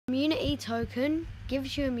OCA token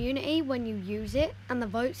gives you immunity when you use it, and the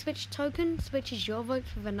vote switch token switches your votes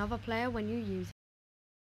with another player when you use it.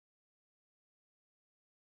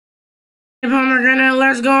 Hey, pomegranate,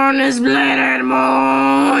 let's go on this blade,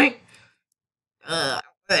 boy!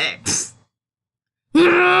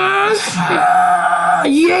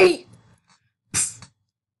 Yay!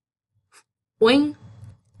 Wing.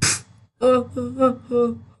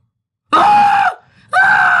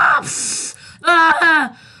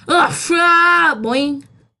 Boing.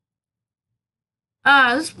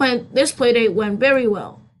 This play date went very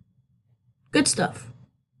well. Good stuff.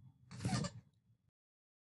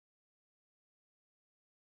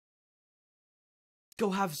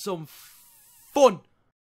 Go have some fun.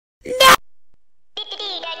 No!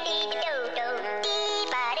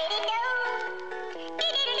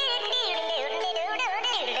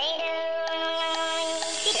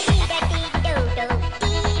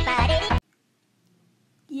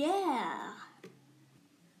 Yeah.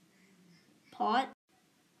 Pot?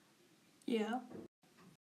 Yeah.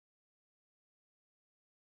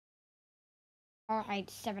 Alright,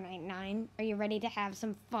 789, are you ready to have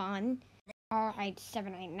some fun? Alright,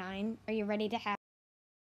 789, are you ready to have...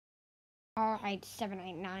 Alright,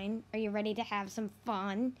 789, are you ready to have some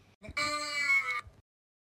fun?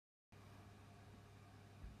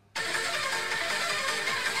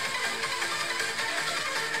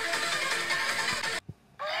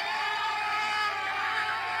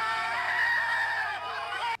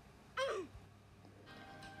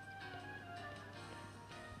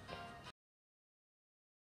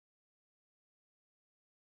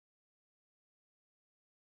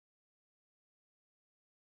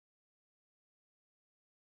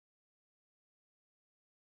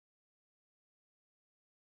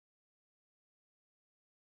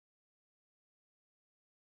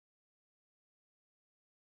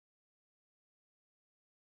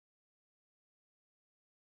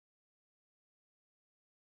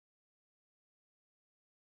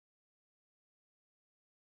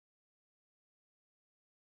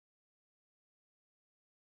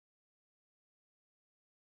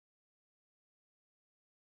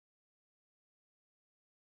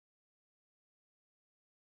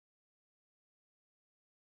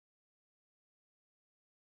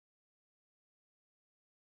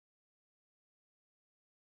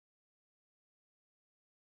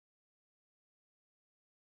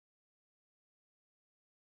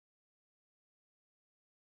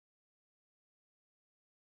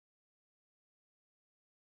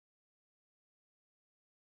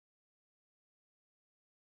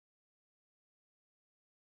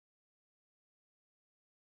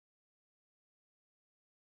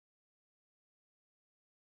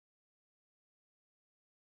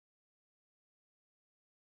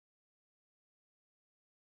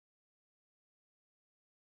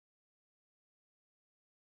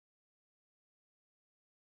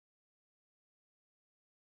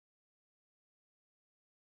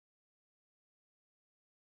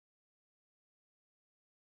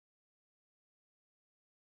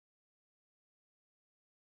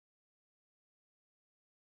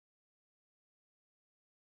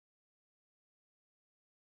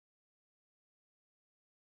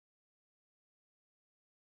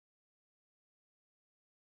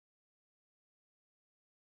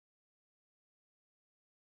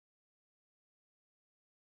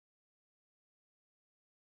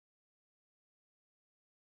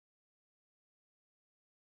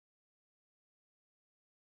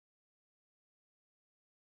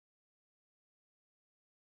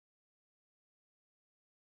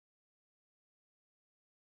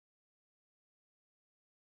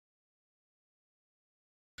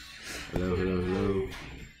 Hello, hello, hello.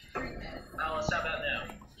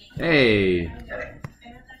 Hey.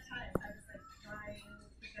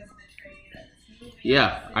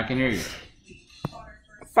 Yeah, I can hear you.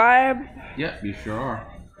 Yep, you sure are.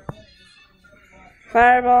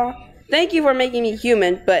 Fireball. Thank you for making me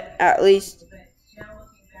human, but at least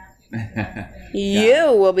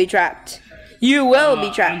you will be trapped. You will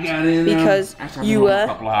be trapped because you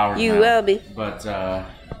will be. But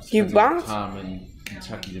you bombed.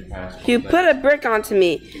 You put a brick onto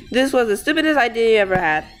me. This was the stupidest idea you ever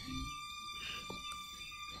had.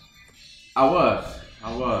 I was.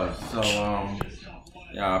 So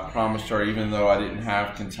yeah, I promised her, even though I didn't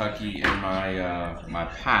have Kentucky in my my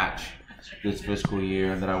patch this fiscal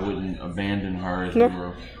year, that I wouldn't abandon her as we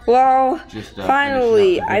were. Well, just,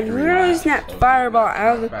 finally, I literally snapped Fireball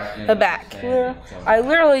out of the back. I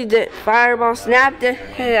literally did Fireball, snapped it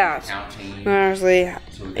out. Honestly,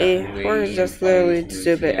 we're just literally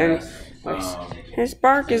stupid. And his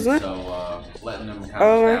spark is lit. letting them kind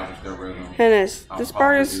Oh of my establish their rhythm. goodness, this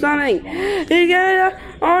part is stunning. He got it.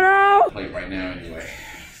 Oh no! Plate right now, anyway.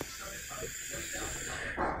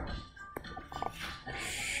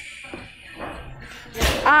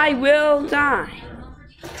 I will die.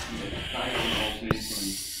 Get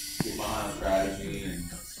behind strategy, and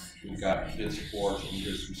we've got good support from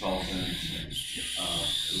good consultants. And,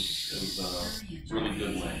 it was a really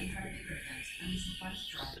good win.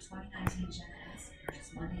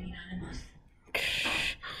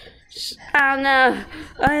 Oh no!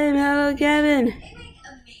 I am Hello Kevin.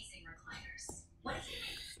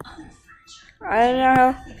 I don't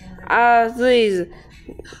know.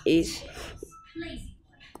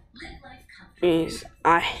 Please.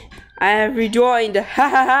 I have rejoined. Ha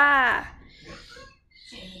ha ha!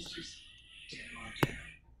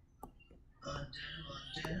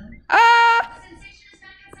 Ah!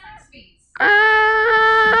 Ah!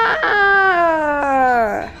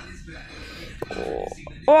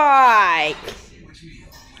 Why?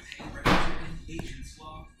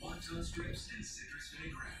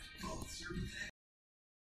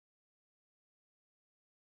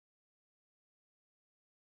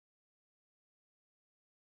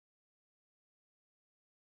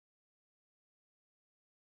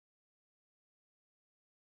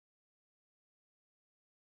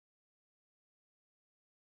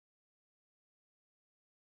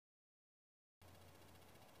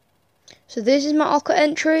 So this is my OCA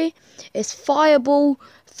entry. It's Fireball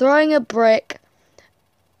throwing a brick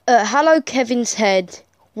at Hello Kevin's head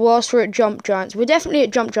whilst we're at Jump Giants. We're definitely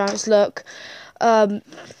at Jump Giants, look.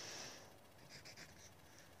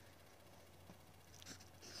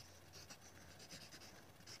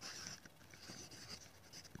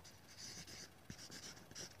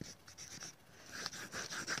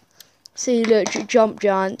 See, look, Jump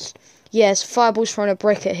Giants. Yes, Fireball's throwing a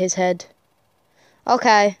brick at his head.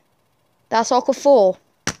 Okay, that's OCA 4.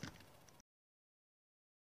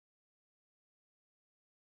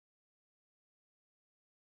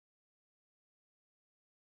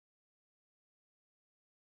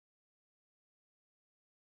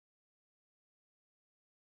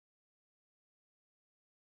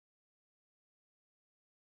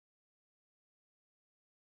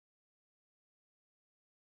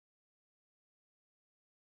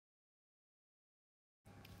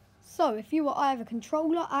 So, if you were either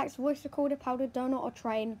controller, axe, voice recorder, powder donut, or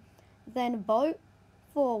train, then vote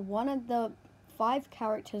for one of the 5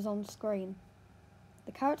 characters on screen.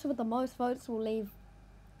 The character with the most votes will leave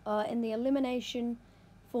in the elimination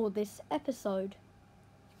for this episode.